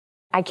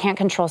I can't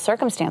control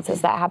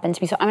circumstances that happen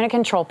to me. So I'm going to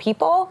control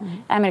people,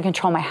 and I'm going to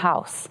control my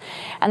house.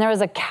 And there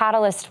was a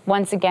catalyst,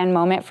 once again,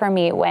 moment for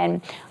me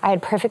when I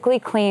had perfectly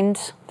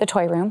cleaned the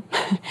toy room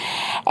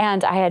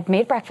and I had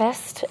made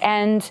breakfast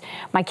and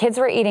my kids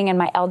were eating and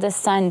my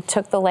eldest son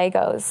took the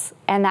Legos,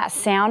 and that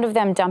sound of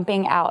them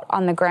dumping out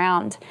on the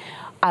ground,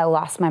 I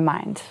lost my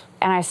mind.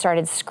 And I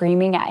started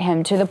screaming at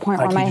him to the point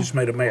where he just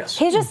made a mess.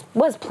 He just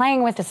was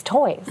playing with his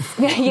toys.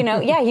 You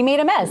know, yeah, he made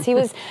a mess. He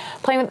was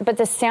playing with, but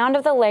the sound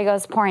of the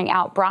Legos pouring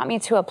out brought me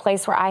to a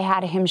place where I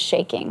had him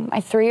shaking.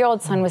 My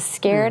 3-year-old son was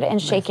scared and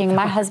shaking.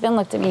 My husband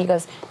looked at me, he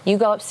goes, "You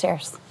go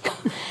upstairs.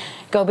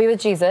 Go be with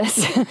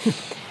Jesus." And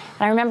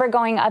I remember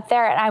going up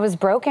there and I was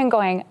broken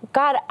going,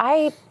 "God,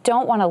 I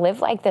don't want to live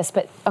like this."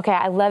 But okay,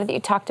 I love that you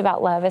talked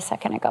about love a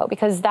second ago,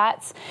 because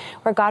that's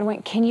where God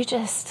went, "Can you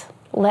just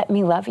let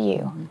me love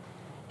you?"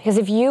 Because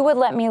if you would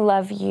let me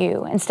love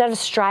you, instead of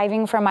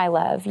striving for my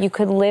love, you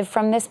could live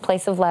from this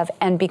place of love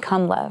and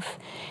become love.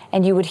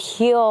 And you would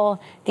heal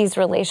these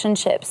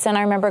relationships. And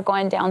I remember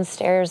going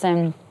downstairs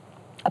and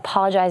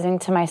apologizing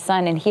to my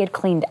son, and he had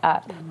cleaned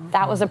up.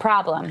 That was a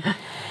problem.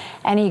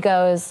 And he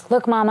goes,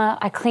 "Look, Mama,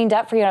 I cleaned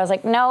up for you." And I was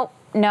like,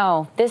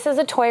 no, this is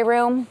a toy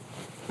room.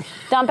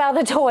 Dump out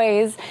the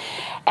toys.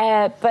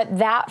 But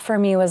that for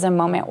me was a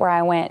moment where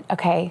I went,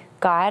 okay,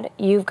 God,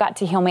 you've got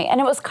to heal me.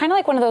 And it was kind of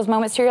like one of those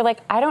moments where you're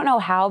like, I don't know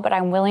how, but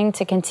I'm willing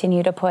to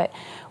continue to put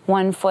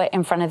one foot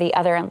in front of the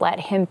other and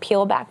let him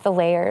peel back the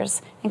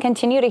layers and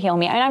continue to heal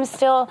me. I mean, I'm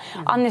still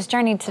on this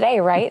journey today,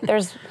 right?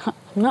 I'm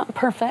not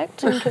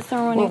perfect. Well,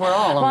 we're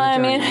all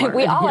on the journey. I mean,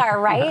 we all are,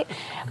 right?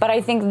 But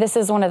I think this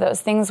is one of those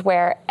things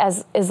where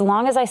as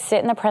long as I sit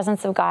in the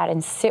presence of God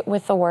and sit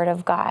with the Word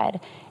of God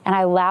and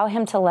I allow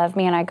Him to love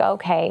me and I go,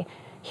 okay,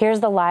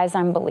 here's the lies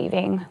I'm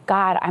believing.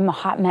 God, I'm a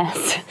hot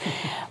mess,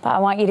 but I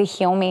want you to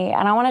heal me.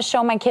 And I want to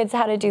show my kids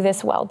how to do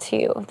this well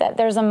too. That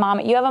there's a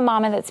mama, you have a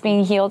mama that's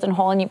being healed and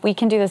whole, and we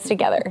can do this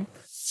together.